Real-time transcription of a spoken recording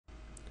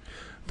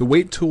The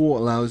weight tool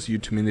allows you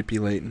to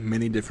manipulate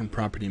many different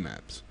property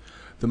maps,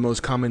 the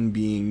most common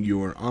being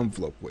your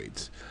envelope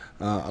weights.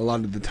 A lot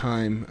of the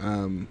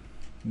time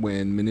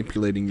when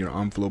manipulating your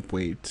envelope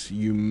weights,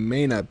 you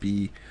may not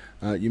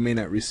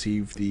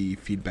receive the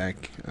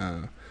feedback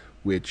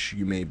which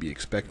you may be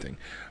expecting.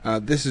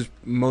 This is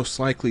most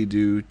likely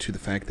due to the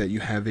fact that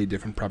you have a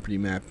different property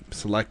map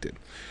selected.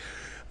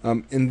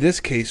 In this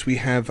case, we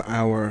have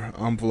our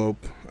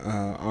envelope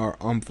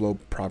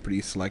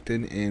property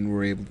selected, and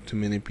we're able to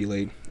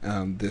manipulate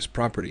this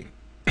property.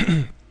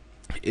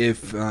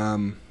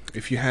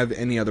 If you have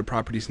any other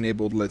properties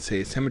enabled, let's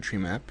say a symmetry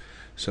map,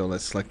 so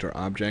let's select our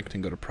object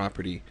and go to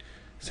Property,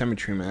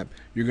 Symmetry Map.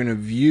 You're going to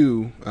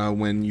view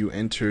when you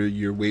enter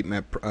your weight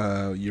map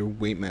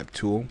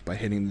tool by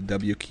hitting the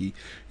W key.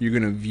 You're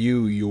going to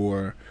view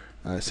your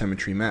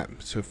symmetry map.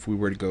 So if we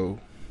were to go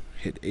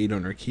hit 8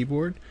 on our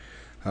keyboard,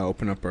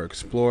 open up our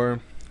Explorer,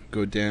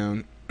 go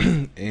down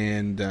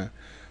and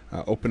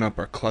open up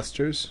our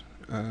clusters.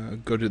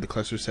 Go to the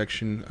cluster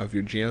section of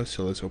your geo.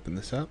 So let's open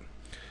this up.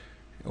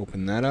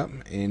 Open that up,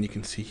 and you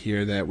can see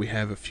here that we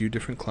have a few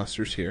different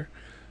clusters here.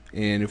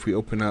 And if we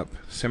open up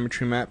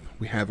symmetry map,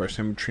 we have our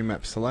symmetry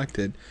map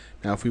selected.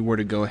 Now if we were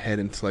to go ahead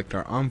and select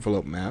our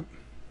envelope map,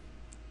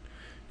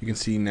 you can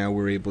see now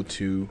we're able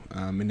to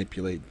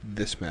manipulate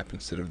this map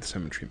instead of the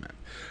symmetry map.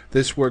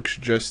 This works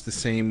just the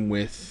same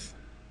with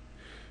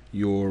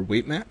your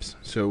weight maps.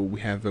 So we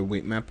have a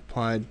weight map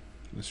applied.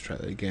 Let's try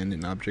that again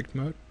in object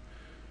mode.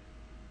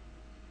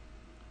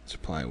 Let's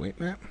apply a weight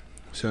map.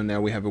 So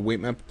now we have a weight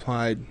map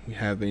applied. We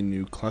have a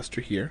new cluster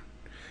here,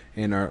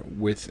 and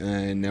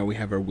now we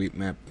have our weight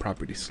map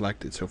property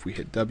selected. So if we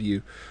hit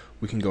W,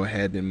 we can go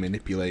ahead and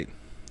manipulate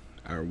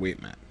our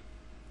weight map.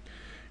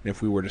 And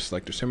if we were to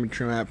select our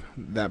symmetry map,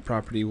 that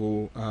property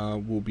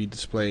will be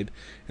displayed.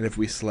 And if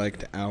we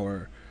select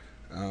our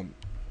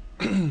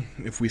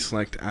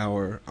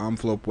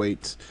envelope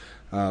weights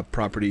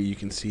property, you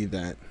can see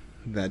that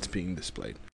that's being displayed.